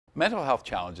Mental health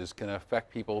challenges can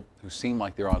affect people who seem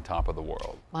like they're on top of the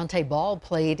world. Montee Ball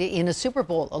played in a Super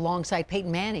Bowl alongside Peyton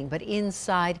Manning, but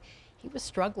inside he was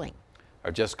struggling.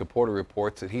 Our Jessica Porter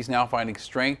reports that he's now finding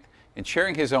strength in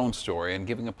sharing his own story and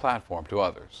giving a platform to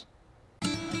others.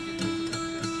 Ball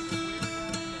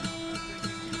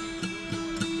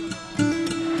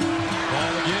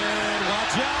again,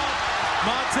 watch out!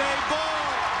 Montee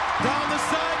Ball down the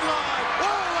sideline.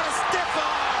 Oh, what a stiff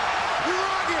arm!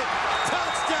 Rugged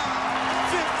touchdown,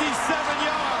 57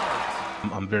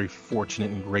 yards. I'm very fortunate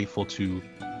and grateful to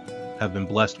have been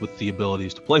blessed with the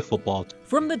abilities to play football.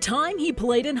 From the time he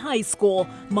played in high school,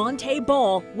 Montee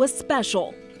Ball was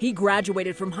special. He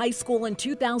graduated from high school in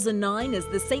 2009 as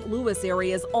the St. Louis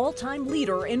area's all-time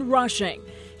leader in rushing.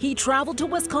 He traveled to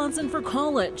Wisconsin for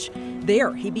college.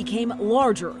 There, he became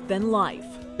larger than life.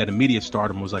 That immediate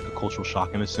stardom was like a cultural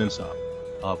shock in a sense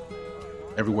of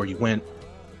everywhere you went,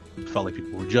 it felt like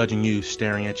people were judging you,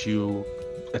 staring at you.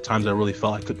 At times I really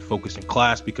felt I couldn't focus in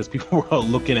class because people were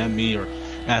looking at me or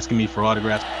asking me for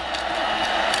autographs.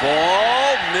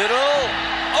 Ball, middle,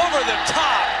 over the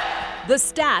top. The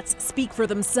stats speak for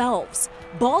themselves.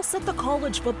 Ball set the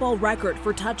college football record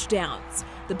for touchdowns.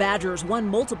 The Badgers won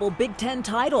multiple Big Ten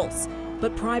titles,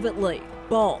 but privately,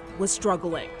 Ball was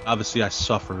struggling. Obviously I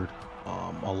suffered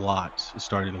a lot. It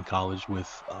started in college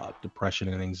with depression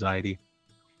and anxiety,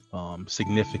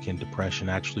 significant depression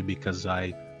actually, because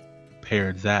I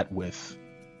paired that with,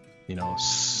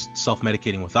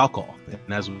 self-medicating with alcohol.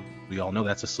 And as we all know,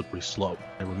 that's a slippery slope.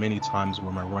 There were many times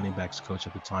where my running backs coach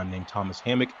at the time, named Thomas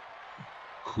Hammock,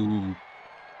 who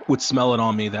would smell it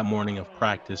on me that morning of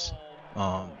practice,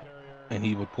 and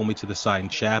he would pull me to the side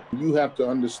and chat. You have to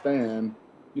understand,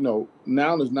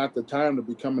 now is not the time to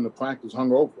be coming to practice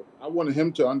hungover. I wanted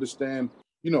him to understand,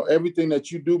 everything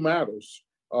that you do matters,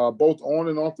 both on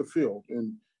and off the field.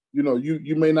 And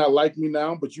you may not like me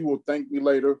now, but you will thank me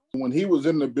later. When he was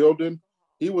in the building,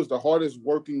 he was the hardest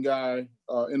working guy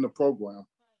in the program,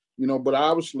 but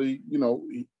obviously,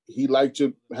 he liked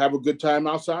to have a good time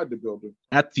outside the building.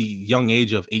 At the young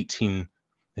age of 18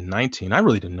 and 19, I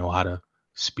really didn't know how to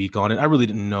speak on it. I really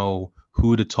didn't know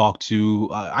who to talk to.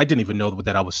 I didn't even know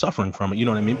that I was suffering from it. You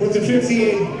know what I mean? With the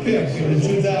 58th pick in the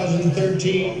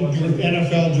 2013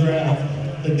 NFL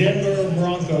draft, the Denver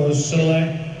Broncos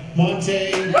select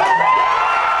Montee.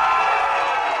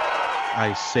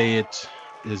 I say it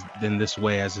is in this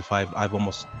way as if I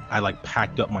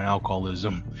packed up my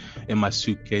alcoholism in my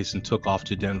suitcase and took off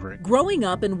to Denver. Growing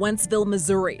up in Wentzville,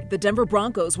 Missouri, the Denver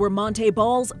Broncos were Montee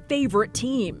Ball's favorite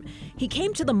team. He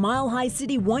came to the Mile High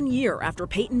City 1 year after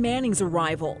Peyton Manning's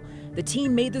arrival. The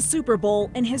team made the Super Bowl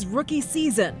in his rookie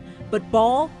season, but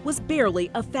Ball was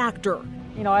barely a factor.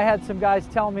 I had some guys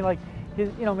telling me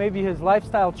maybe his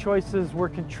lifestyle choices were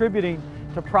contributing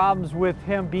to problems with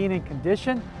him being in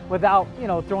condition without,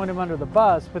 throwing him under the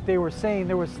bus, but they were saying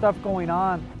there was stuff going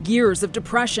on. Years of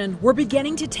depression were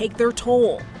beginning to take their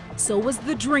toll. So was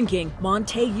the drinking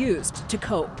Montee used to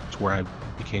cope. It's where I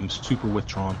became super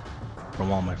withdrawn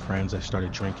from all my friends. I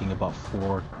started drinking about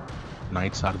 4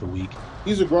 nights out of the week.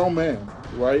 He's a grown man,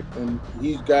 right? And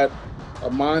he's got a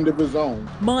mind of his own.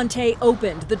 Montee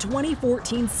opened the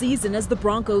 2014 season as the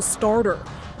Broncos starter.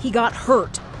 He got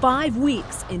hurt 5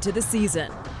 weeks into the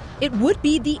season. It would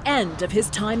be the end of his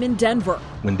time in Denver.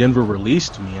 When Denver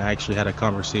released me, I actually had a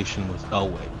conversation with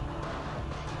Elway,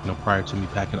 prior to me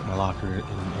packing up my locker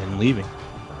and leaving.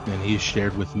 And he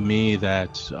shared with me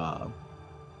that,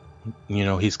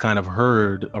 he's kind of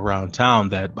heard around town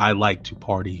that I like to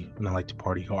party and I like to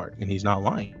party hard. And he's not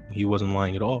lying. He wasn't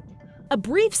lying at all. A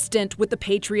brief stint with the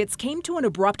Patriots came to an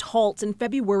abrupt halt in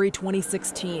February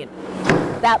 2016.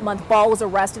 That month, Ball was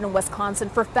arrested in Wisconsin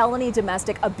for felony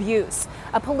domestic abuse.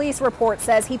 A police report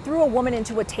says he threw a woman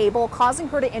into a table, causing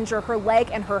her to injure her leg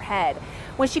and her head.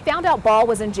 When she found out Ball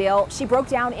was in jail, she broke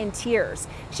down in tears.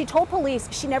 She told police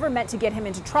she never meant to get him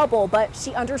into trouble, but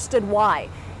she understood why.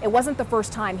 It wasn't the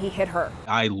first time he hit her.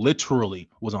 I literally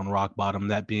was on rock bottom,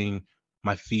 that being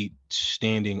my feet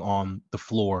standing on the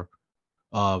floor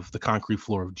of the concrete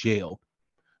floor of jail.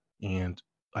 And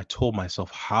I told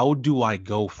myself, how do I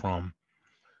go from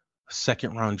a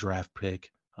second-round draft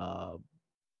pick,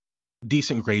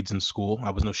 decent grades in school?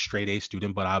 I was no straight A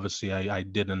student, but obviously I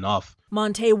did enough.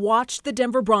 Montee watched the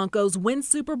Denver Broncos win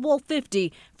Super Bowl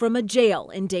 50 from a jail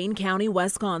in Dane County,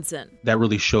 Wisconsin. That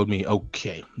really showed me,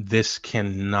 okay, this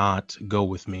cannot go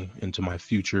with me into my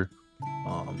future.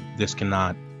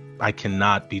 I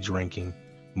cannot be drinking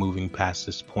moving past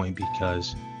this point,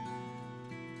 because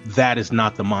that is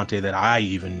not the Montee that I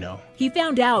even know. He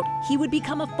found out he would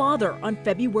become a father on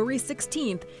February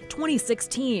 16th,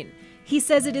 2016. He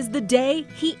says it is the day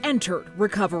he entered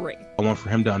recovery. I want for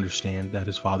him to understand that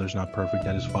his father's not perfect,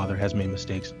 that his father has made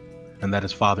mistakes, and that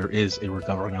his father is a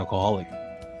recovering alcoholic.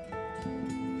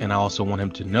 And I also want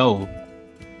him to know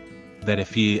that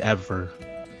if he ever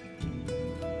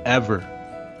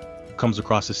comes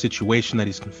across a situation that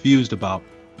he's confused about,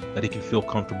 that he can feel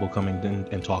comfortable coming in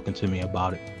and talking to me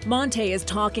about it. Montee is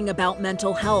talking about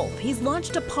mental health. He's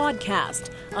launched a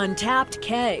podcast, Untapped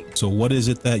K. So what is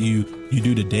it that you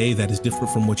do today that is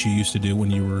different from what you used to do when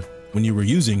you were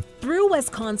using? Through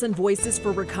Wisconsin Voices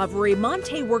for Recovery,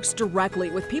 Montee works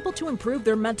directly with people to improve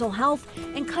their mental health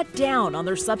and cut down on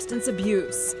their substance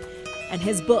abuse. And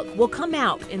his book will come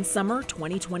out in summer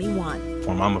 2021.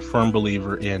 I'm a firm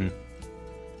believer in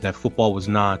that football was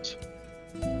not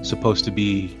supposed to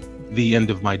be the end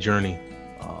of my journey.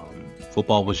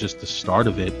 Football was just the start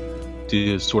of it,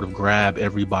 to sort of grab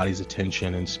everybody's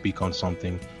attention and speak on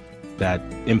something that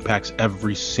impacts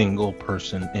every single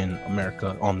person in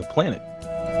America on the planet.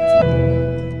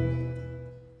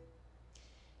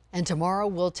 And tomorrow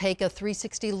we'll take a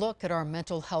 360 look at our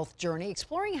mental health journey,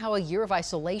 exploring how a year of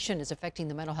isolation is affecting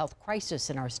the mental health crisis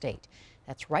in our state.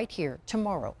 That's right here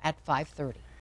tomorrow at 5:30.